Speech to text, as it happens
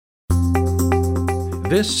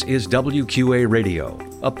This is WQA Radio,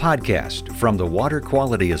 a podcast from the Water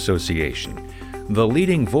Quality Association, the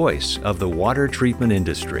leading voice of the water treatment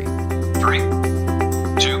industry. 3, 2,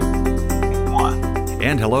 1.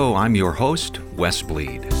 And hello, I'm your host, Wes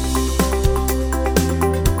Bleed.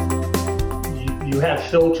 You have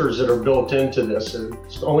filters that are built into this.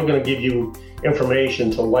 It's only going to give you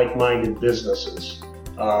information to like-minded businesses.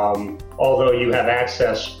 Although you have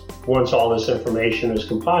access, once all this information is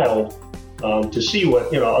compiled, to see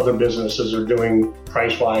what other businesses are doing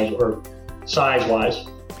price-wise or size-wise.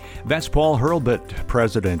 That's Paul Hurlbut,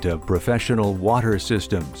 president of Professional Water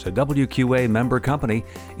Systems, a WQA member company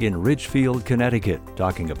in Ridgefield, Connecticut,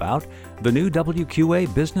 talking about the new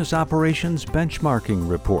WQA Business Operations Benchmarking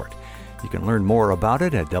Report. You can learn more about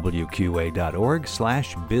it at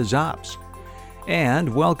wqa.org/bizops.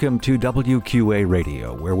 And welcome to WQA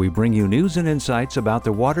Radio, where we bring you news and insights about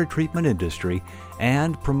the water treatment industry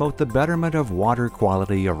and promote the betterment of water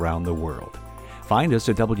quality around the world. Find us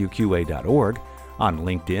at wqa.org, on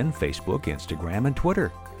LinkedIn, Facebook, Instagram, and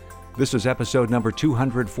Twitter. This is episode number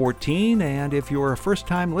 214, and if you're a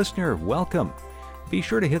first-time listener, welcome. Be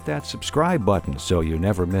sure to hit that subscribe button so you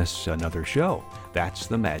never miss another show. That's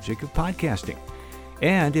the magic of podcasting.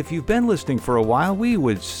 And if you've been listening for a while, we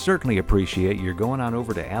would certainly appreciate your going on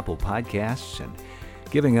over to Apple Podcasts and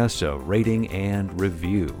giving us a rating and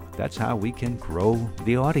review. That's how we can grow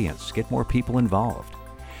the audience, get more people involved.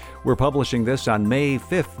 We're publishing this on May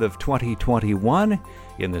 5th of 2021.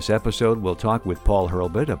 In this episode, we'll talk with Paul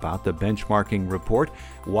Hurlbut about the benchmarking report,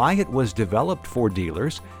 why it was developed for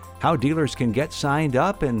dealers, how dealers can get signed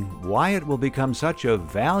up, and why it will become such a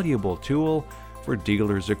valuable tool for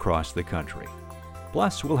dealers across the country.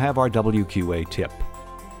 Plus, we'll have our WQA tip.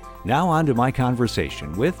 Now on to my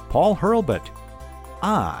conversation with Paul Hurlbut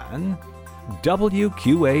on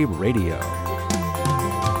WQA Radio.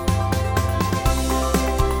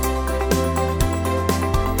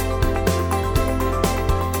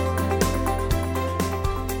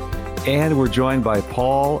 And we're joined by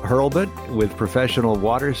Paul Hurlbut with Professional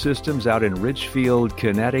Water Systems out in Ridgefield,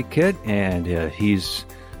 Connecticut, and he's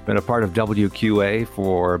been a part of WQA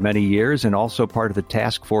for many years and also part of the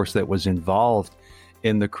task force that was involved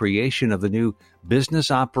in the creation of the new Business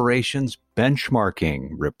Operations Benchmarking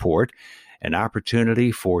Report, an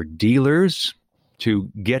opportunity for dealers to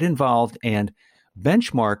get involved and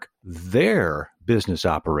benchmark their business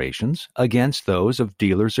operations against those of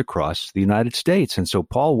dealers across the United States. And so,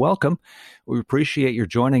 Paul, welcome. We appreciate your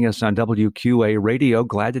joining us on WQA Radio.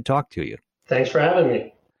 Glad to talk to you. Thanks for having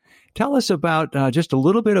me. Tell us about just a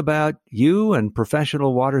little bit about you and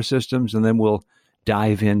Professional Water Systems, and then we'll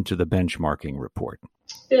dive into the benchmarking report.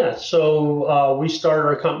 Yeah, so we started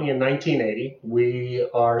our company in 1980. We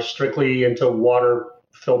are strictly into water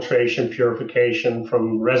filtration, purification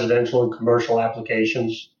from residential and commercial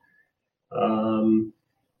applications. I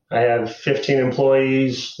have 15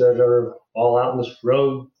 employees that are all out on this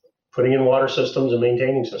road putting in water systems and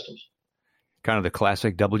maintaining systems. Kind of the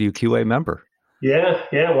classic WQA member. Yeah.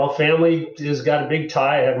 Well, family has got a big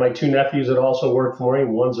tie. I have my two nephews that also work for me.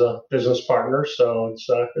 One's a business partner, so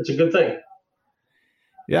it's a good thing.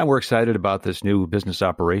 Yeah, we're excited about this new business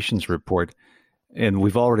operations report. And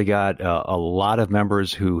we've already got a lot of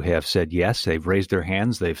members who have said yes. They've raised their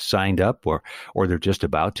hands. They've signed up or they're just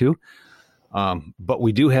about to. But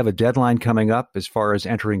we do have a deadline coming up as far as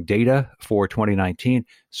entering data for 2019.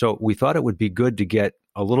 So we thought it would be good to get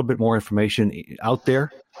a little bit more information out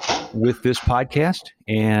there with this podcast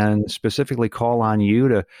and specifically call on you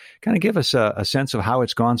to kind of give us a sense of how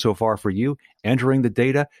it's gone so far for you, entering the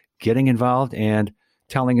data, getting involved, and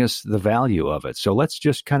telling us the value of it. So let's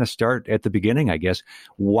just kind of start at the beginning, I guess.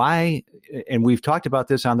 Why, and we've talked about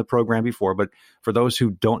this on the program before, but for those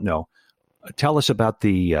who don't know, tell us about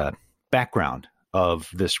the background of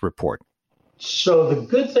this report. So the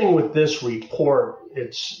good thing with this report,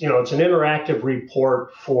 it's an interactive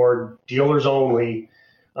report for dealers only,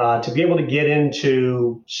 to be able to get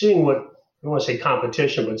into seeing what, I don't want to say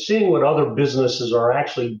competition, but seeing what other businesses are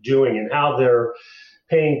actually doing and how they're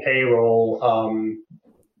paying payroll,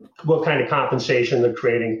 what kind of compensation they're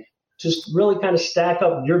creating, just really kind of stack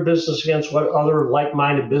up your business against what other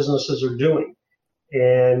like-minded businesses are doing.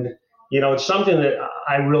 And, it's something that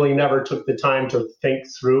I really never took the time to think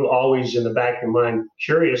through, always in the back of my mind,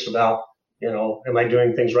 curious about, am I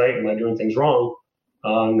doing things right? Am I doing things wrong?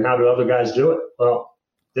 How do other guys do it? Well,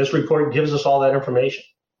 this report gives us all that information.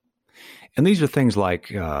 And these are things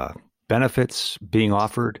like benefits being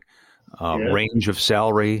offered, range of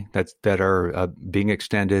salary that are being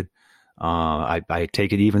extended, I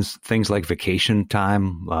take it even things like vacation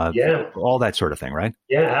time, Yeah. all that sort of thing, right?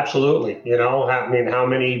 Yeah, absolutely. I mean, how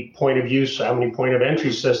many point of use, how many point of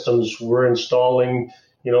entry systems we're installing,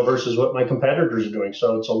 versus what my competitors are doing.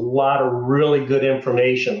 So it's a lot of really good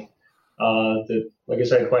information that, like I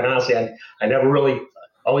said, quite honestly, I never really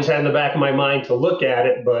always had in the back of my mind to look at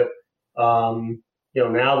it. But,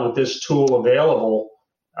 now with this tool available,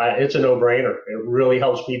 it's a no-brainer. It really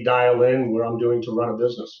helps me dial in what I'm doing to run a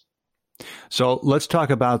business. So let's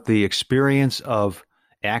talk about the experience of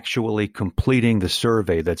actually completing the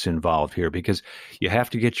survey that's involved here, because you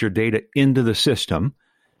have to get your data into the system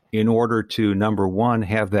in order to, number one,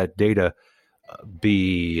 have that data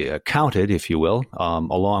be counted, if you will,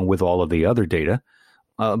 along with all of the other data,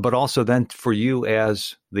 but also then for you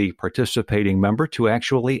as the participating member to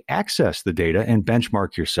actually access the data and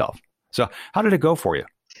benchmark yourself. So how did it go for you?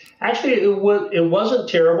 Actually, it wasn't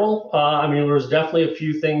terrible. I mean, there was definitely a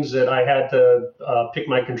few things that I had to pick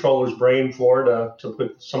my controller's brain for to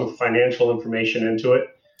put some of the financial information into it.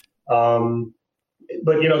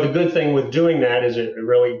 But the good thing with doing that is it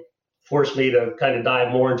really forced me to kind of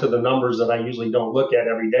dive more into the numbers that I usually don't look at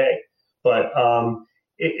every day. But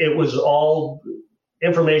it was all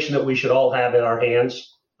information that we should all have in our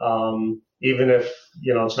hands, even if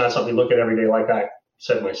it's not something we look at every day, like I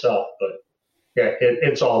said myself. But yeah,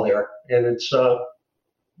 it's all there, and it's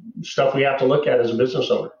stuff we have to look at as a business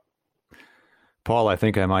owner. Paul, I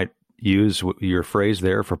think I might use your phrase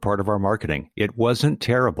there for part of our marketing. It wasn't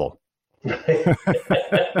terrible.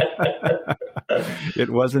 It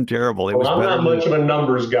wasn't terrible. It was I'm better not much of a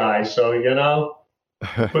numbers guy, so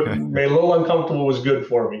but made a little uncomfortable was good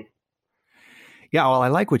for me. Yeah, well, I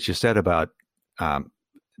like what you said about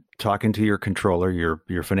talking to your controller,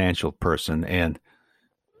 your financial person, and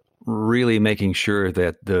really making sure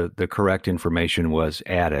that the correct information was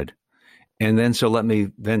added. And then, so let me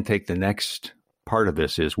then take the next part of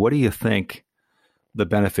this is, what do you think the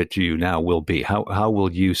benefit to you now will be? How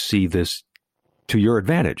will you see this to your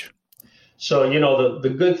advantage? So, the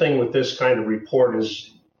good thing with this kind of report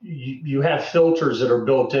is you have filters that are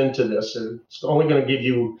built into this. And it's only going to give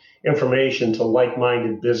you information to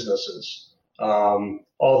like-minded businesses.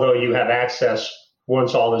 Although you have access,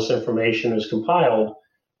 once all this information is compiled,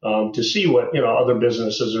 to see what other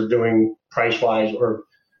businesses are doing price-wise or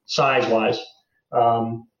size-wise.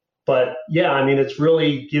 But yeah, I mean, it's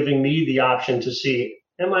really giving me the option to see,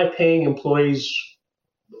 am I paying employees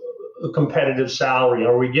a competitive salary?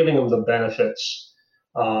 Are we giving them the benefits,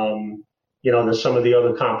 that some of the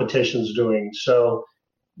other competition's doing? So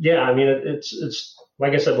yeah, I mean, it's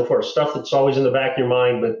like I said before, stuff that's always in the back of your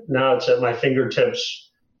mind, but now it's at my fingertips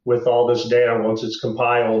with all this data once it's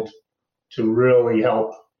compiled to really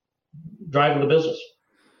help driving the business.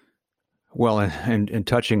 Well, and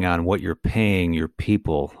touching on what you're paying your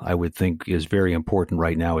people, I would think is very important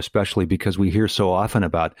right now, especially because we hear so often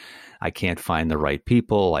about, I can't find the right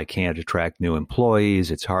people, I can't attract new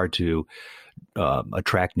employees, it's hard to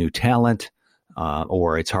attract new talent,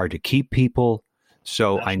 or it's hard to keep people.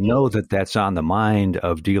 So absolutely. I know that that's on the mind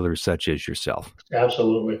of dealers such as yourself.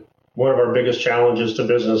 Absolutely. One of our biggest challenges to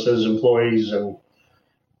businesses, employees, and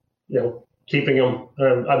keeping them.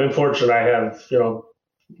 I've been fortunate. I have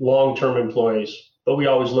long-term employees, but we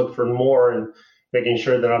always look for more and making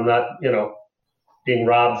sure that I'm not being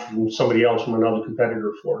robbed from somebody else, from another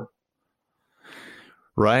competitor for.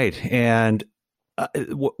 Right. And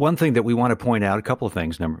one thing that we want to point out, a couple of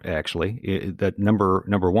things, that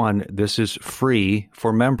number one, this is free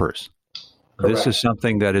for members. Correct. This is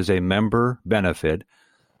something that is a member benefit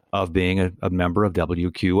of being a member of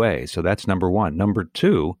WQA. So that's number one. Number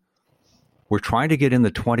two, we're trying to get in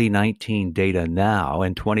the 2019 data now,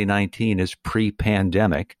 and 2019 is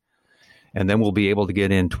pre-pandemic. And then we'll be able to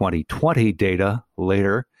get in 2020 data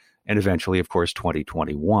later, and eventually, of course,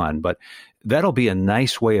 2021. But that'll be a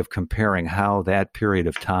nice way of comparing how that period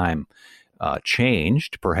of time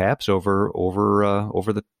changed, perhaps over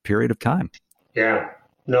the period of time. Yeah,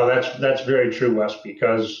 no, that's very true, Wes,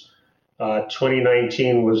 because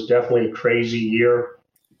 2019 was definitely a crazy year,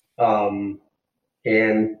 and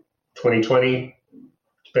 2020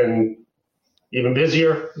 it's been even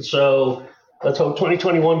busier. So let's hope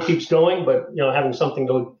 2021 keeps going. But having something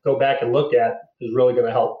to go back and look at is really going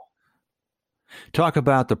to help. Talk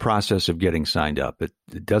about the process of getting signed up. It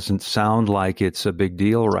doesn't sound like it's a big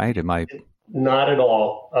deal, right? Not at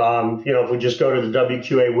all. If we just go to the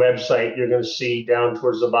WQA website, you're going to see down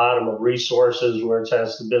towards the bottom of resources where it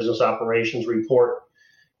says the business operations report.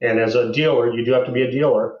 And as a dealer, you do have to be a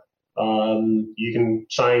dealer. You can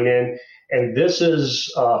sign in. And this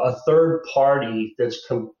is a third party that's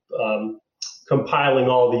compiling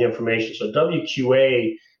all the information. So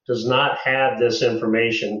WQA does not have this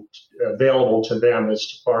information available to them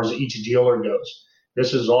as far as each dealer goes.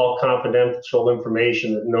 This is all confidential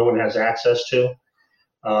information that no one has access to.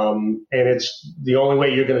 And it's the only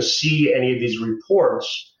way you're going to see any of these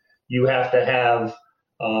reports. You have to have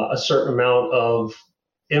a certain amount of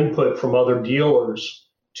input from other dealers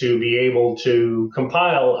to be able to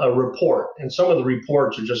compile a report. And some of the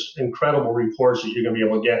reports are just incredible reports that you're going to be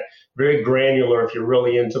able to get, very granular if you're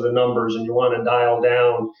really into the numbers and you want to dial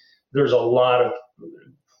down. There's a lot of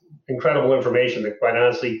incredible information that, quite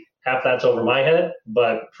honestly, half that's over my head,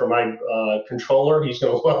 but for my controller, he's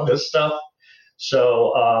going to love this stuff.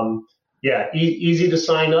 So, easy to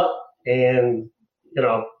sign up, and,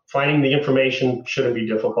 finding the information shouldn't be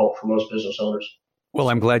difficult for most business owners. Well,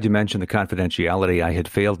 I'm glad you mentioned the confidentiality. I had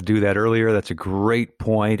failed to do that earlier. That's a great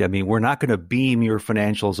point. I mean, we're not going to beam your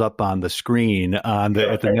financials up on the screen at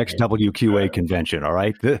the next WQA convention, all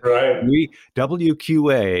right? Right.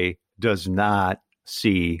 WQA does not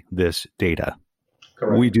see this data.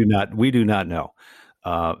 Correct. We do not know.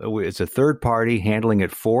 It's a third party handling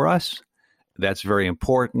it for us. That's very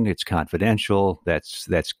important. It's confidential.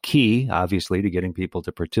 That's key, obviously, to getting people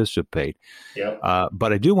to participate. Yep.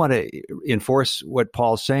 But I do want to enforce what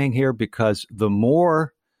Paul's saying here, because the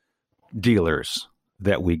more dealers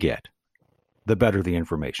that we get, the better the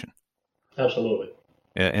information. Absolutely.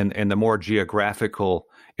 And the more geographical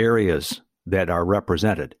areas that are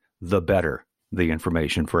represented, the better the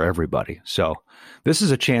information for everybody. So this is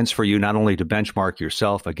a chance for you not only to benchmark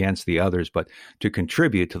yourself against the others, but to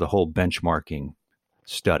contribute to the whole benchmarking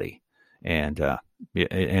study and to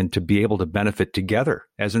be able to benefit together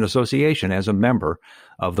as an association, as a member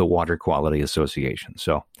of the Water Quality Association.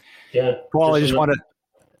 So, Paul, I just want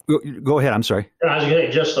to go ahead. I'm sorry. I was going to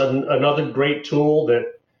say, just another great tool that,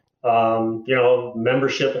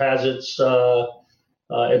 membership has its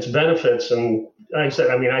benefits. And like I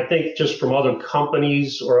said, I think just from other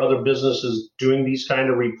companies or other businesses doing these kind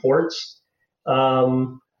of reports, it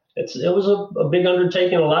was a big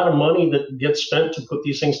undertaking, a lot of money that gets spent to put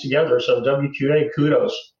these things together. So WQA,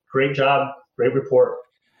 kudos. Great job. Great report.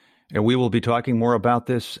 And we will be talking more about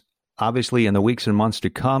this, obviously, in the weeks and months to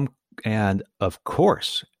come. And of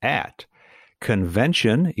course, at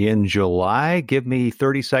convention in July. Give me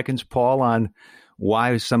 30 seconds, Paul, on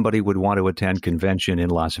why somebody would want to attend convention in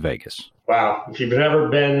Las Vegas. Wow. If you've never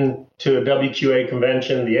been to a WQA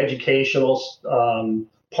convention, the educational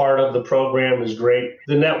part of the program is great.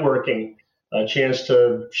 The networking, a chance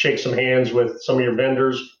to shake some hands with some of your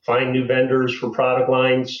vendors, find new vendors for product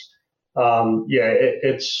lines.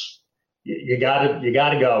 It's you got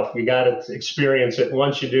to go. You got to experience it.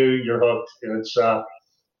 Once you do, you're hooked. And it's I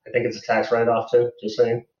think it's a tax write-off too. Just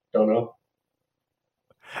saying. Don't know.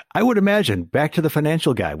 I would imagine. Back to the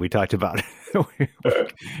financial guy we talked about.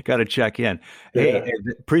 Got to check in. Yeah. Hey,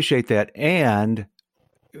 appreciate that. And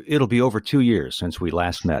it'll be over 2 years since we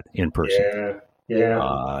last met in person.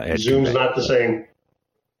 Yeah. Zoom's not the same.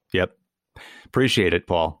 Yep. Appreciate it,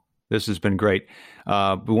 Paul. This has been great. We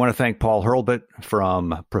want to thank Paul Hurlbut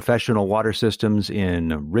from Professional Water Systems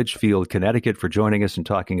in Ridgefield, Connecticut, for joining us and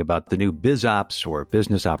talking about the new BizOps, or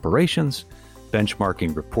Business Operations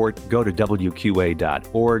benchmarking report. Go to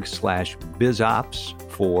wqa.org/BizOps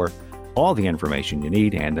for all the information you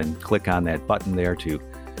need, and then click on that button there to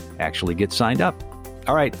actually get signed up.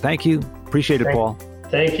 All right. Thank you. Appreciate it, Paul.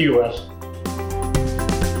 Thank you, Wes.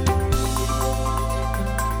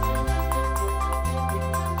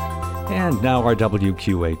 And now our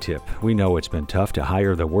WQA tip. We know it's been tough to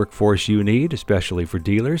hire the workforce you need, especially for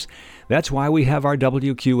dealers. That's why we have our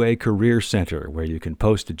WQA Career Center, where you can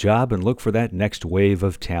post a job and look for that next wave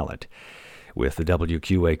of talent. With the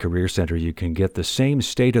WQA Career Center, you can get the same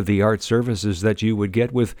state-of-the-art services that you would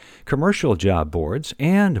get with commercial job boards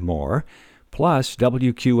and more. Plus,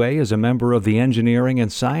 WQA is a member of the Engineering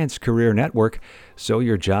and Science Career Network, so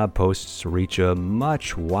your job posts reach a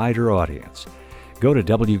much wider audience. Go to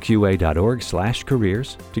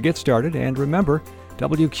wqa.org/careers to get started, and remember,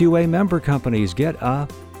 WQA member companies get a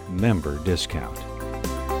member discount.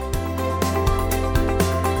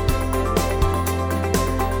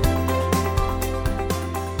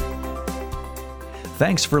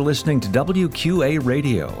 Thanks for listening to WQA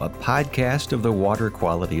Radio, a podcast of the Water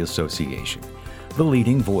Quality Association, the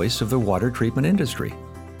leading voice of the water treatment industry.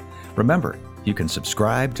 Remember, you can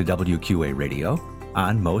subscribe to WQA Radio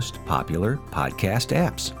on most popular podcast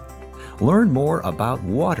apps. Learn more about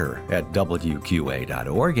water at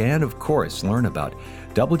WQA.org, and of course, learn about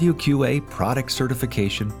WQA product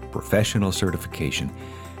certification, professional certification,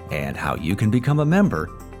 and how you can become a member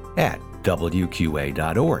at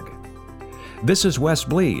WQA.org. This is Wes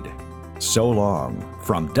Bleed. So long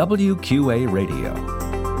from WQA Radio.